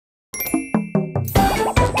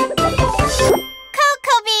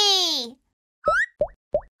Cocobi!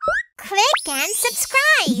 Click and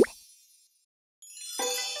subscribe!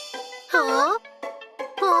 Huh?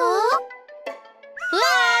 Huh?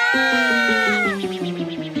 Ah!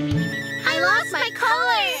 I lost my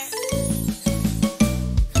color!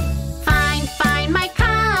 Find my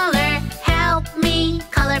color. Help me,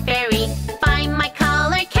 color fairy. Find my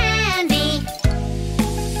color candy.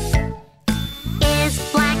 Is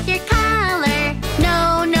black your color?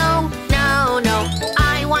 No, no, no, no.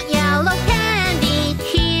 I want yellow candy.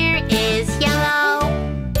 Here is yellow.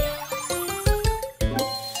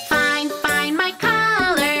 Find my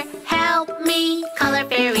color. Help me, color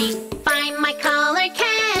fairy. Find my color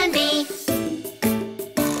candy.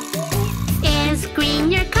 Is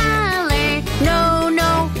green your color? No,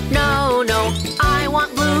 no, no, no. I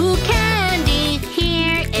want blue candy.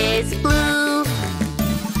 Here is blue.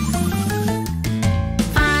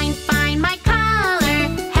 Find my color.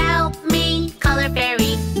 Help me, color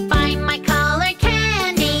fairy. Find my color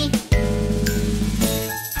candy.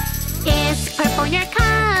 Is purple your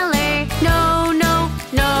color? No, no,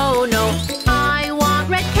 no, no. I want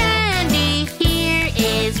red candy. Here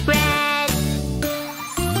is red.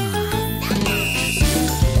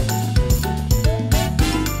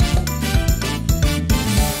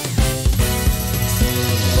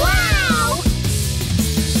 Wow!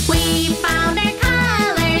 We found our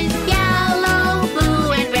colors, yellow,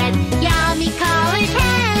 blue, and red. Yummy color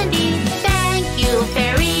candy. Thank you,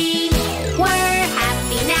 fairy. We're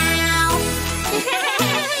happy now.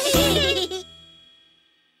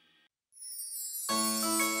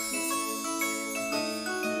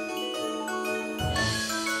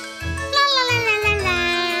 La la la la la la.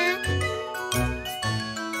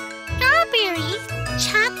 Strawberries,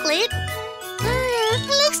 chocolate.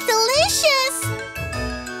 Looks delicious.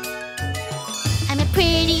 I'm a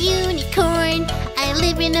pretty unicorn. I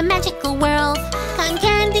live in a magical world. Cotton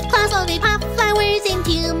candy clouds, all they pop flowers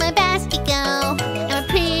into my basket go. I'm a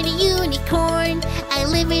pretty unicorn. I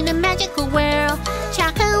live in a magical world.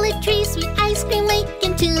 Chocolate tree, sweet ice cream lake,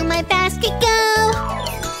 into my basket go.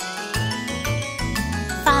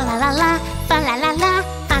 Fa la la la, fa la la la,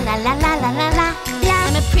 fa la la la la la la.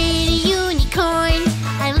 I'm a pretty unicorn.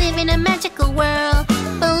 I live in a magical world.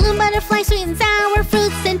 Balloon butterfly, sweet and sour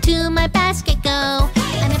fruits, into my basket go.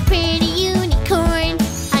 I'm a pretty unicorn.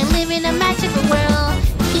 I live in a magical world.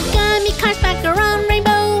 Cute gummy cars, macaron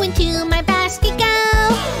rainbow, into my basket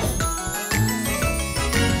go.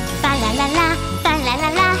 Fa la la la, fa la la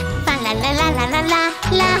la, fa la la la la la la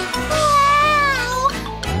la. Wow!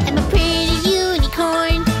 I'm a pretty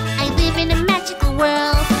unicorn. I live in a magical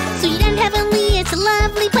world. Sweet and heavenly, it's a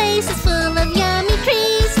lovely place. It's full of yummy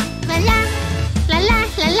trees. La la, la la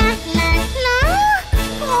la la la la.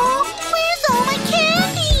 Oh, where's all my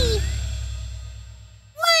candy?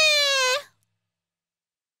 Wah!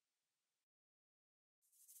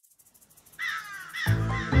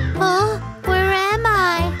 Oh, where am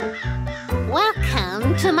I?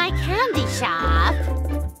 Welcome to my candy shop.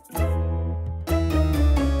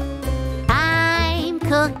 I'm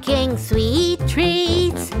cooking sweet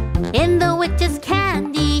treats in the witch's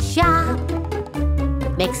candy shop.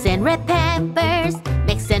 Mixing red peppers,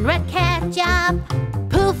 mixing red ketchup.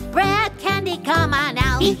 Poof, red candy, come on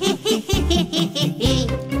out.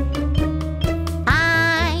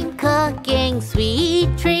 I'm cooking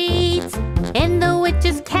sweet treats in the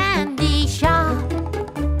witch's candy shop.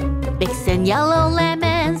 Mixing yellow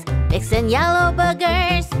lemons, mixing yellow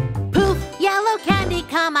boogers. Poof, yellow candy,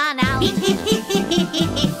 come on out.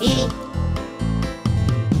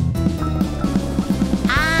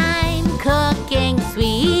 I'm cooking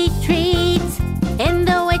sweet treats in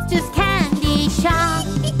the witch's candy shop.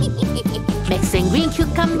 Mixing green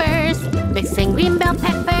cucumbers, mixing green bell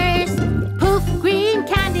peppers. Poof, green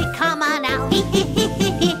candy, come on out.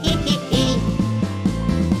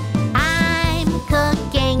 I'm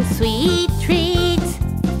cooking sweet treats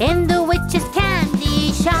in the witch's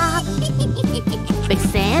candy shop.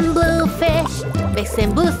 Mixing blue fish,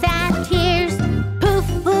 mixing blue satyrs. Poof,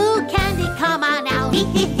 blue candy, come on out.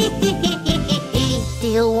 Do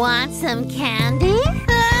you want some candy?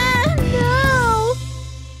 No.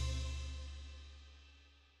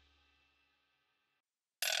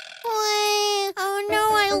 Wait, oh no,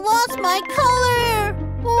 I lost my color.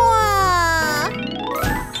 Wah.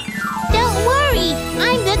 Don't worry,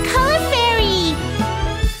 I'm the color fairy.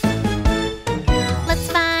 Let's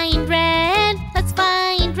find red, let's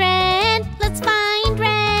find red, let's find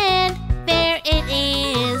red. There it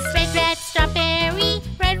is. Red, red strawberry,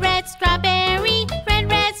 red, red strawberry, red,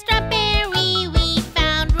 red strawberry. We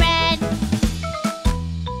found red.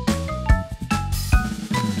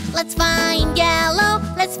 Let's find find yellow.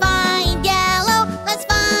 Let's find yellow. Let's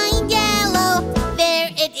find yellow. There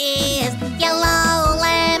it is. Yellow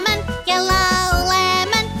lemon, yellow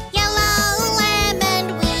lemon, yellow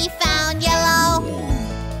lemon. We found yellow.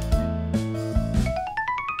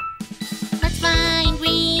 Let's find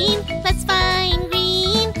green. Let's find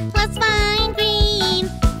green. Let's find green.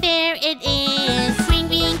 There it is. Green,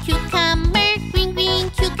 green cucumber. Green, green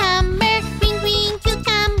cucumber. Green, green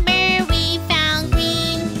cucumber. We found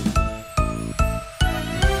green.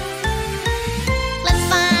 Let's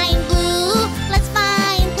find blue. Let's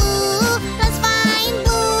find blue. Let's find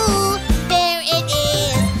blue. There it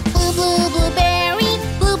is. Blue, blue, blueberry.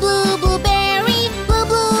 Blue, blue, blueberry. Blue,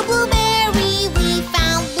 blue, blueberry. We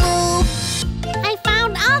found blue. I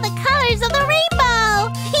found all the colors of the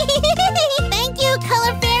rainbow. Thank you,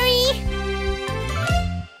 Color Fairy.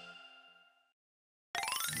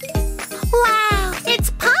 Wow, it's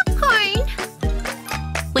popcorn.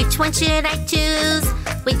 Which one should I choose?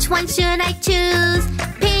 Which one should I choose?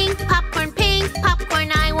 Pink popcorn,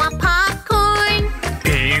 I want popcorn.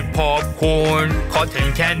 Pink popcorn,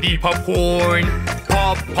 cotton candy popcorn.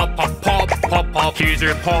 Pop, pop, pop, pop, pop, pop. Here's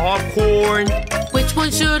your popcorn. Which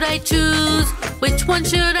one should I choose? Which one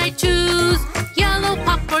should I choose? Yellow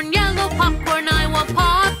popcorn, I want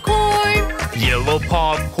popcorn. Yellow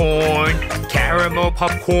popcorn, caramel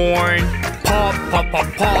popcorn. Pop, pop,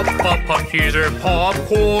 pop, pop, pop, pop. Here's your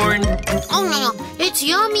popcorn. Oh, it's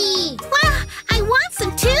yummy. Wow, I want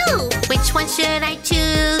some too. Which one should I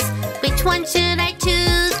choose? Which one should I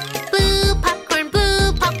choose? Blue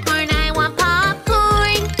popcorn, I want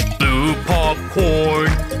popcorn. Blue popcorn,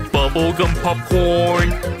 bubblegum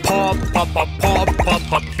popcorn. Pop, pop, pop, pop, pop,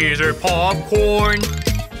 pop. Here's your popcorn.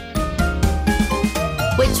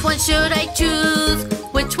 Which one should I choose?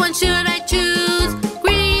 Which one should I choose?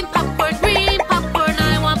 Green popcorn,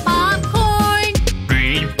 I want popcorn.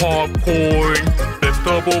 Green popcorn,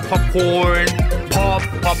 vegetable popcorn. Pop,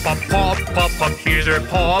 pop, pop, pop, pop, pop. Here's your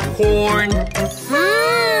popcorn.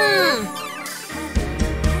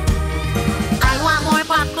 I want more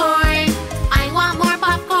popcorn. I want more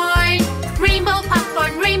popcorn. Rainbow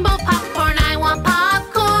popcorn, I want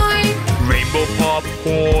popcorn. Rainbow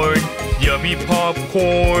popcorn, yummy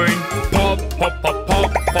popcorn. Pop, pop, pop,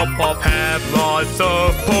 pop, pop, pop. Have lots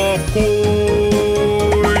of popcorn.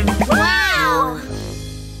 Wow!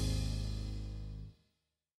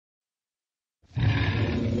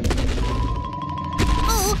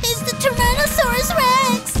 Oh, it's the Tyrannosaurus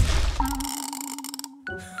Rex!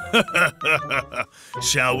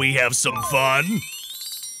 Shall we have some fun?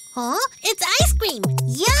 Huh? It's ice cream!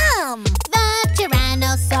 Yum! The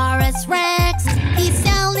Tyrannosaurus Rex, he's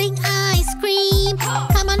selling ice cream.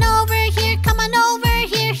 Come on over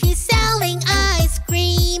here, he's selling ice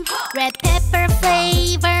cream. Red pepper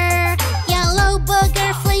flavor, yellow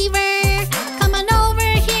booger flavor. Come on over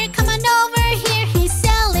here, he's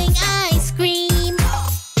selling ice cream.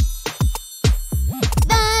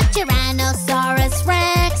 The Tyrannosaurus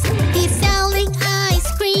Rex, he's selling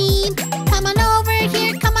ice cream. Come on over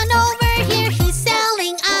here, he's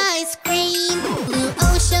selling ice cream. Blue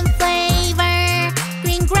ocean flavor,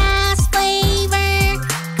 green grass flavor.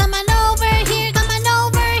 Come on over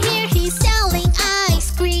here, he's selling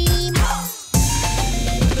ice cream.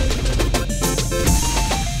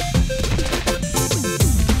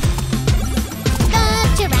 The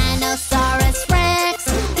Tyrannosaurus Rex,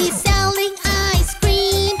 he's selling ice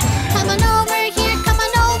cream. Come on over here,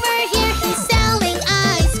 he's selling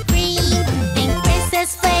ice cream. Pink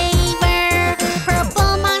princess flavor,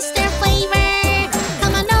 purple monster flavor.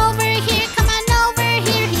 Come on over here,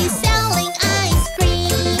 he's selling ice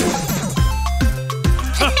cream.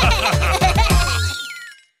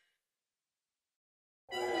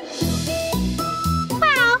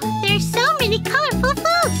 Wow, there's so many colorful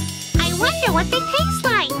foods. I wonder what they taste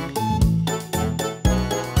like.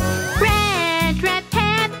 Red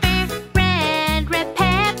pepper, red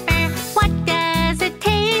pepper. What does it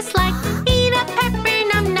taste like? Eat a pepper,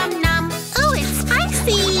 nom nom nom. Oh, it's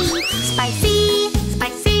spicy. Spicy.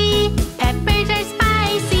 Peppers are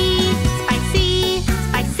spicy.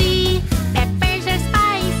 Spicy. Peppers are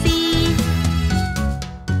spicy.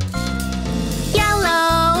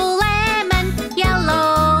 Yellow lemon.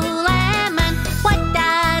 What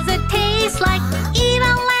does it taste like? Eat a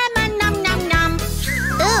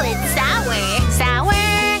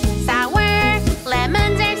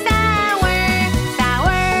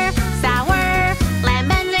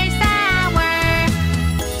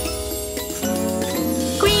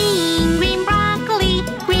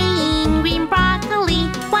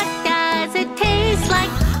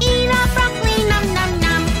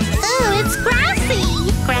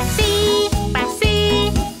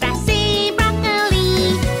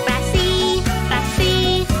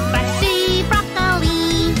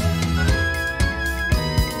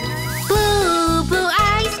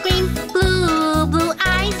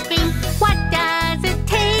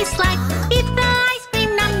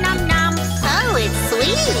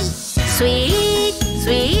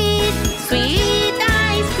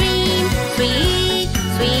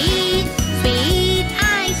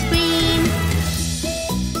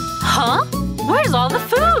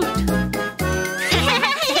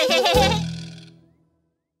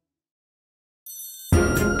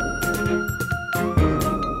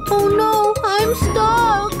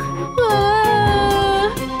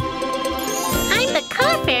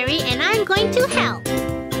going to help.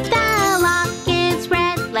 The lock is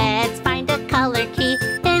red. Let's find a color key.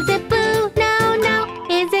 Is it blue? No, no.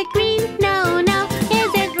 Is it green? No, no.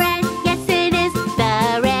 Is it red? Yes, it is.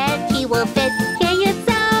 The red key will fit. Here you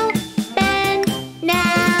go. Bend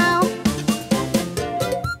now.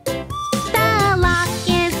 The lock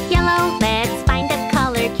is yellow. Let's find a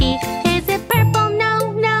color key. Is it purple?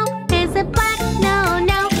 No, no. Is it black? No,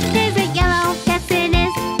 no. Is it yellow? Yes, it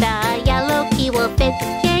is. The yellow key will fit.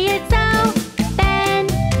 Here you go. Bend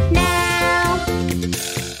now.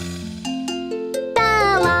 The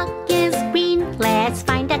lock is green. Let's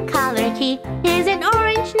find a color key. Is it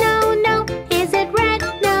orange? No, no. Is it red?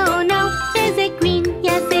 No, no. Is it green?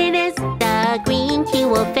 Yes, it is. The green key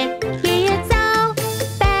will fit. Here you go.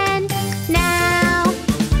 Bend now.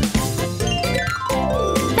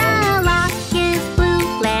 The lock is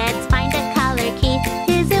blue. Let's find a color key.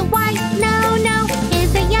 Is it white? No, no.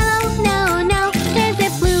 Is it yellow? No, no. Is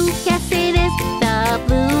it blue? Yes, it is. The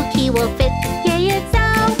blue key will fit. Here you go.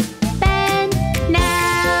 Bend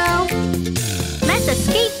now. Let's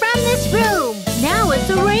escape from this room. Now it's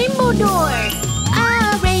a rainbow door.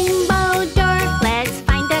 A rainbow door. Let's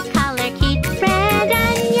find a color key. Red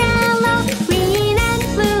and yellow, green and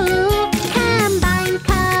blue. Combine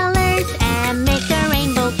colors and make a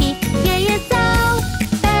rainbow key. Here you go.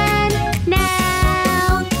 Bend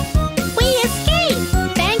now. We escaped.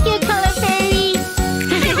 Thank you, Color Fairy.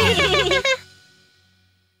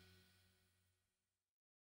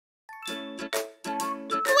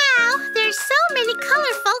 Wow, there's so many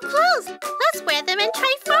colorful clothes. Let's wear them and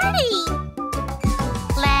try farting.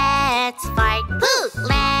 Let's fart, poo.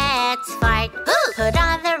 Let's fart, poo. Put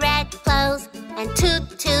on the red clothes and toot,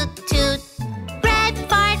 toot, toot. Red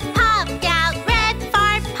fart popped out. Red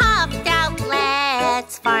fart popped out.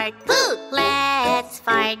 Let's fart, poo. Let's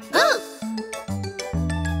fart, poo.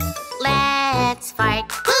 Let's fart,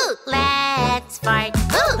 poo. Let's fart,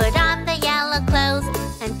 poo. Put on the yellow clothes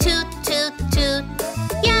and toot, toot, toot.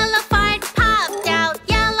 Yellow fart popped out.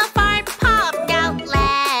 Yellow fart popped out.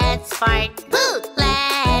 Let's fart, poo.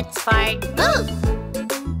 Let's fart, poo.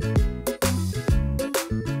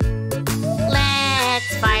 Let's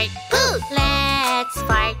fart, poo. Let's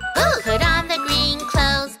fart, poo. Put on the green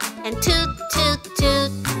clothes and toot, toot,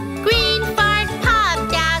 toot. Green fart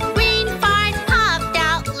popped out. Green fart popped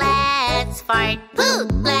out. Let's fart, poo.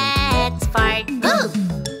 Let's fart, poo.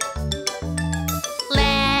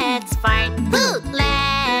 Let's fart, poo.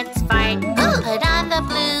 Let's fart, poo. Put on the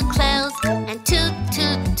blue clothes and toot,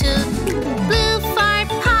 toot, toot. Blue fart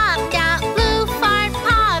popped out. Blue fart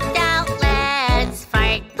popped out. Let's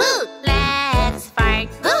fart, poo. Let's fart,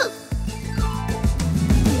 poo.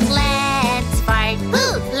 Let's fart,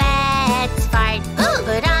 poo. Let's fart, poo.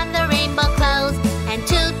 Put on the rainbow clothes and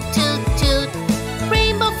toot, toot, toot.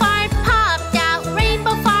 Rainbow fart popped out.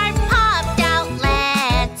 Rainbow fart popped out.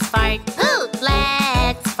 Let's fart, poo.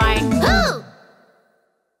 Let's fart, poo.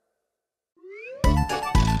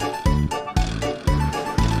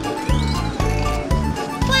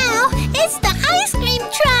 Wow, it's the ice cream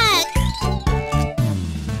truck!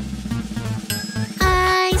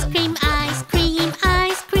 Ice cream, ice cream,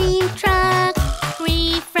 ice cream truck.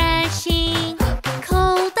 Refreshing,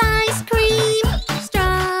 cold ice cream.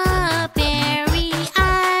 Strawberry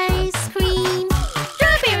ice cream.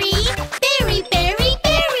 Strawberry, berry, berry,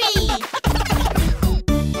 berry.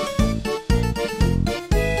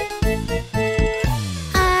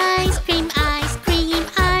 Ice cream, ice cream,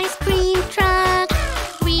 ice cream truck.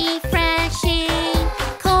 Refreshing,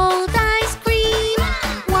 cold ice cream.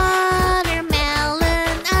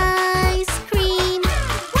 Watermelon ice cream.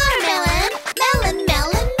 Watermelon, melon,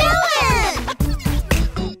 melon, melon.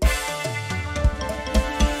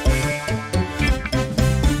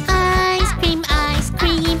 Ice cream, ice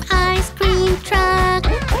cream, ice cream truck.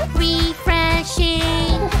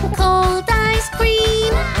 Refreshing, cold ice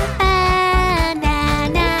cream.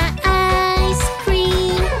 Banana ice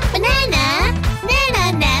cream. Banana, nana,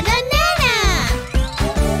 nana, nana.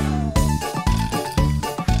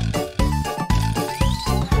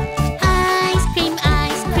 Ice cream,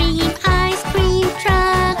 ice cream, ice cream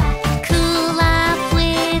truck. Cool off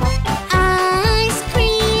with ice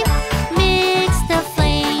cream. Mix the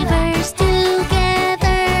flavors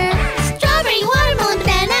together. Strawberry, watermelon,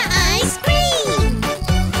 banana ice cream.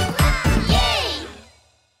 Yay!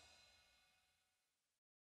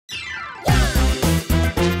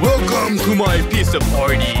 Welcome to my pizza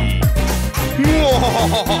party.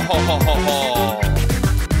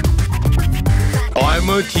 I'm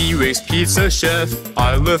a T-Rex pizza chef.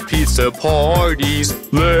 I love pizza parties.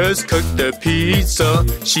 Let's cook the pizza.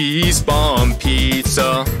 Cheese bomb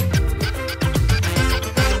pizza.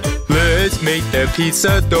 Let's Let's make the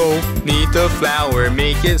pizza dough. Knead the flour,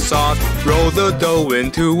 make it soft. Roll the dough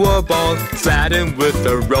into a ball. Flatten with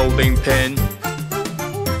a rolling pin.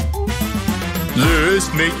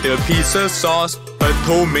 Let's make the pizza sauce. Cut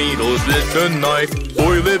tomatoes with a knife.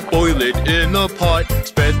 Boil it in a pot.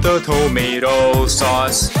 Spread the tomato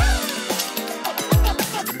sauce.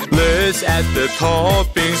 Let's add the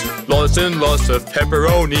toppings. Lots and lots of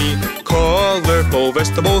pepperoni. Colorful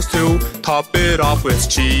vegetables too. Top it off with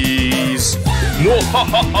cheese.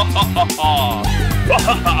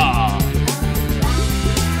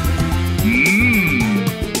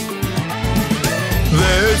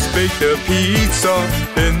 Let's bake the pizza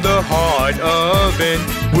in the hot oven.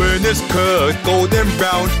 When it's cooked golden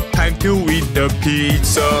brown, time to eat the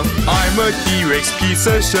pizza. I'm a T-Rex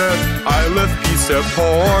pizza chef. I love pizza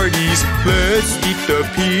parties. Let's eat the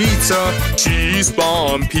pizza. Cheese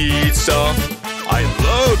bomb pizza. I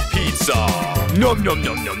love pizza. Nom nom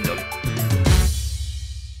nom nom nom.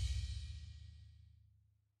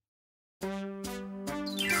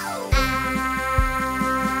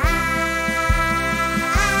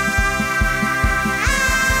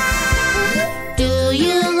 Do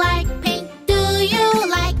you like pink? Do you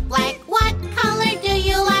like black? What color do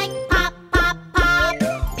you like? Pop, pop, pop.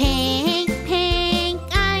 Pink, pink.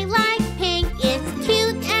 I like pink. It's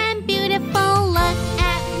cute and beautiful. Look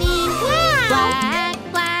at me. Wow. Black,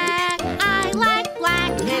 black. I like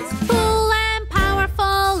black. It's cool and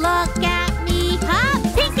powerful. Look at me. Huh?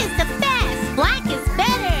 Pink is the best. Black is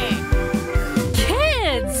better.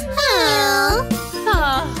 Kids! Huh?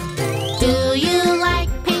 Oh, Do you like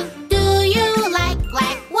pink? Do you like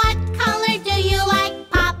black? What color do you like?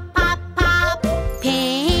 Pop, pop, pop.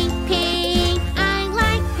 Pink, pink. I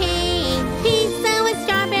like pink. Pizza with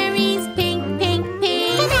strawberries. Pink, pink,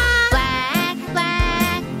 pink. Black,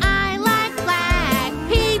 black. I like black.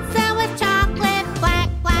 Pizza with chocolate. Black,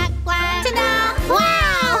 black, black. Ta-da!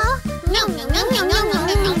 Wow! Nom, nom, nom, nom, nom, nom,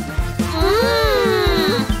 nom, nom.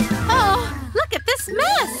 oh, look at this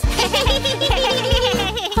mess!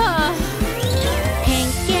 Oh,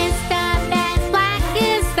 Pink is the best, black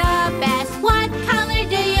is the best. What color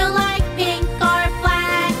do you like, pink or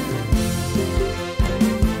black?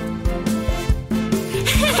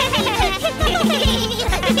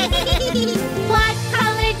 What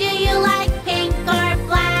color do you like, pink or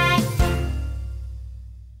black?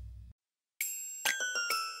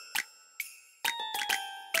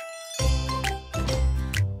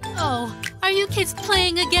 oh, are you kids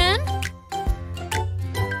playing again?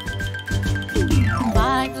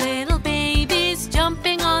 5 little babies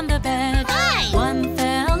jumping on the bed. Hi! One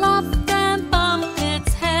fell off and bumped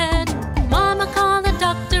its head. Mama called the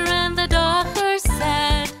doctor and the doctor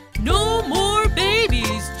said, "No more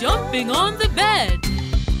babies jumping on the bed."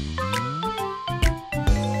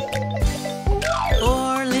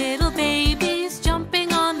 4 little babies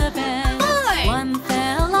jumping on the bed. Four. One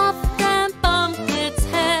fell off and bumped its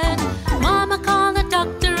head. Mama called the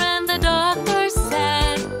doctor and the doctor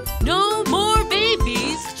said, "No more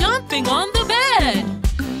babies jumping on the bed."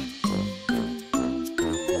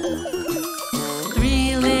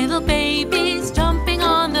 3 little babies jumping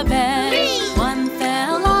on the bed. Three. One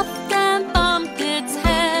fell off and bumped its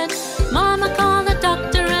head. Mama called the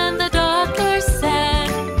doctor and the doctor said,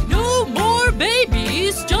 "No more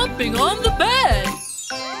babies jumping on the bed."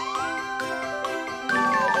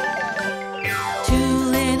 2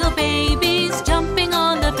 little babies jumping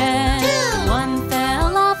on the bed. Two. One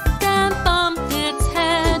fell off and bumped its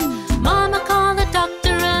head. Mama called the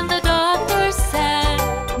doctor and the doctor said,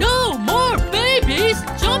 "No more babies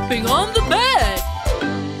jumping on the bed."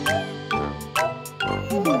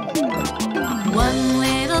 1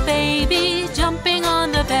 little baby jumping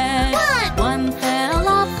on the bed. One fell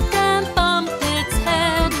off and bumped its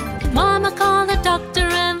head. Mama called the doctor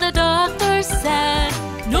and the doctor said,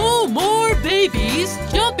 "No more babies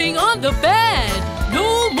jumping on the bed. No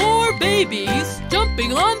more babies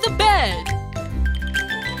jumping on the bed."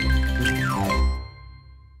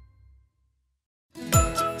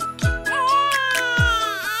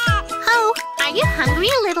 Oh, are you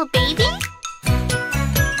hungry, little baby?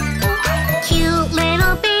 Cute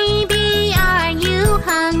little baby, are you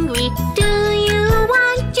hungry? Do you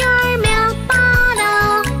want your milk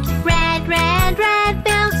bottle? Red, red, red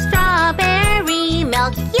milk, strawberry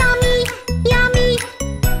milk. Yummy, yummy.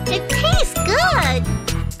 It tastes good.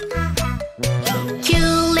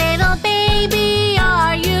 Cute little baby,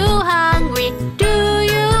 are you hungry? Do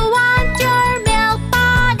you want your milk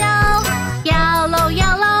bottle? Yellow,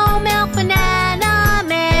 yellow milk, banana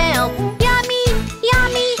milk.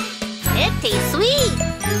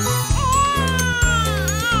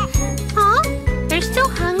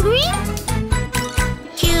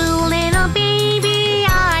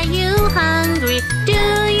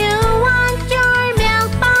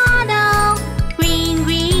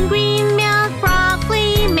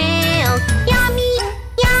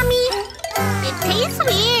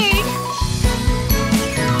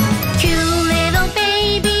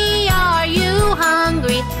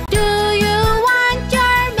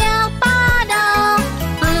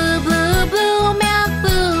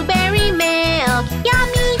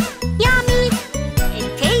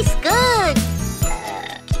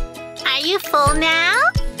 Are you full now?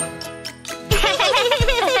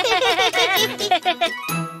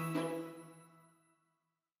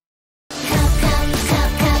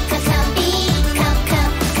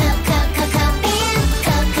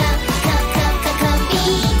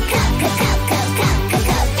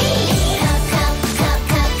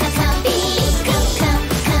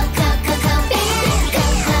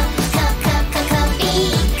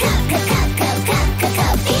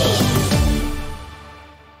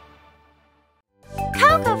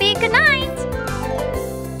 Cocobi, good night!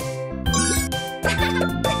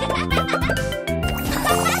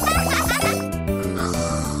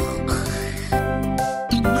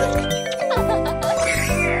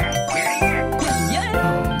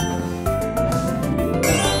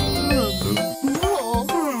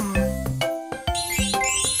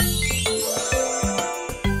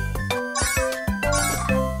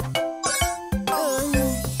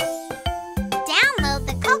 Download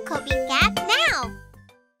the Cocobi app now!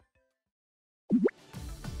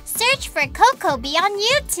 Search for Cocobi on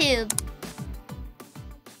YouTube.